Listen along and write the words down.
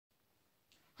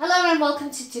and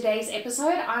welcome to today's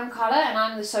episode. I'm Carla and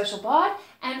I'm the Social Bard,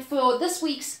 and for this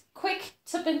week's quick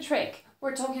tip and trick,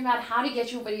 we're talking about how to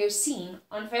get your videos seen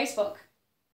on Facebook.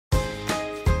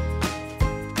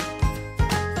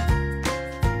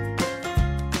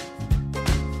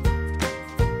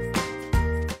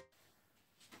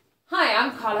 Hi,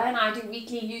 I'm Carla and I do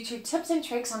weekly YouTube tips and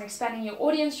tricks on expanding your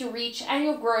audience, your reach and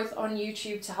your growth on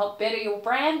YouTube to help better your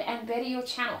brand and better your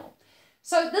channel.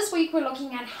 So this week we're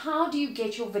looking at how do you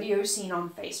get your videos seen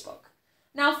on Facebook.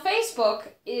 Now Facebook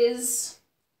is,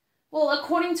 well,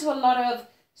 according to a lot of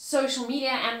social media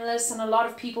analysts and a lot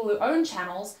of people who own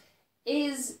channels,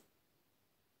 is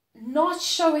not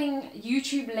showing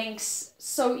YouTube links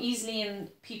so easily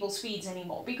in people's feeds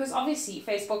anymore, because obviously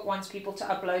Facebook wants people to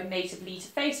upload natively to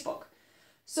Facebook.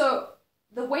 So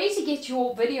the way to get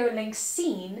your video links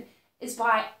seen is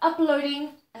by uploading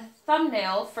a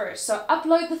thumbnail first. So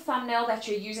upload the thumbnail that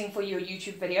you're using for your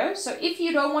YouTube video. So if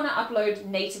you don't want to upload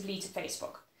natively to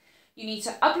Facebook, you need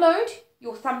to upload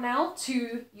your thumbnail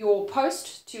to your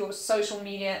post, to your social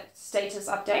media status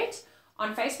update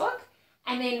on Facebook.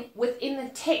 And then within the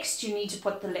text, you need to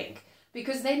put the link,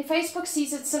 because then Facebook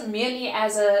sees it merely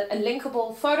as a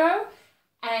linkable photo,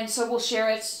 and so will share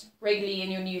it regularly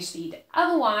in your newsfeed.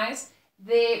 Otherwise,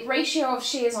 the ratio of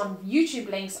shares on YouTube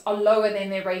links are lower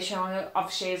than the ratio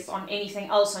of shares on anything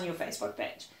else on your Facebook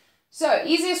page. So,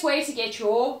 easiest way to get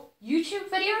your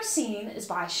YouTube video seen is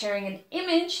by sharing an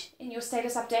image in your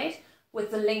status update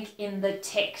with the link in the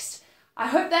text. I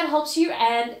hope that helps you,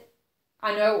 and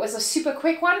I know it was a super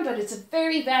quick one, but it's a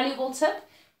very valuable tip.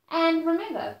 And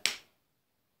remember,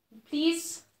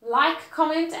 please like,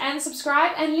 comment, and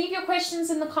subscribe, and leave your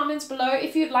questions in the comments below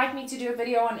if you'd like me to do a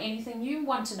video on anything you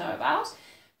want to know about.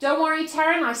 Don't worry,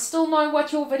 Taryn, I still know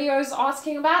what your video is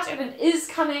asking about, and it is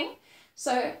coming.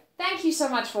 So thank you so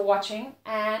much for watching,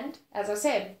 and as I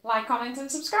said, like, comment, and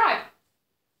subscribe.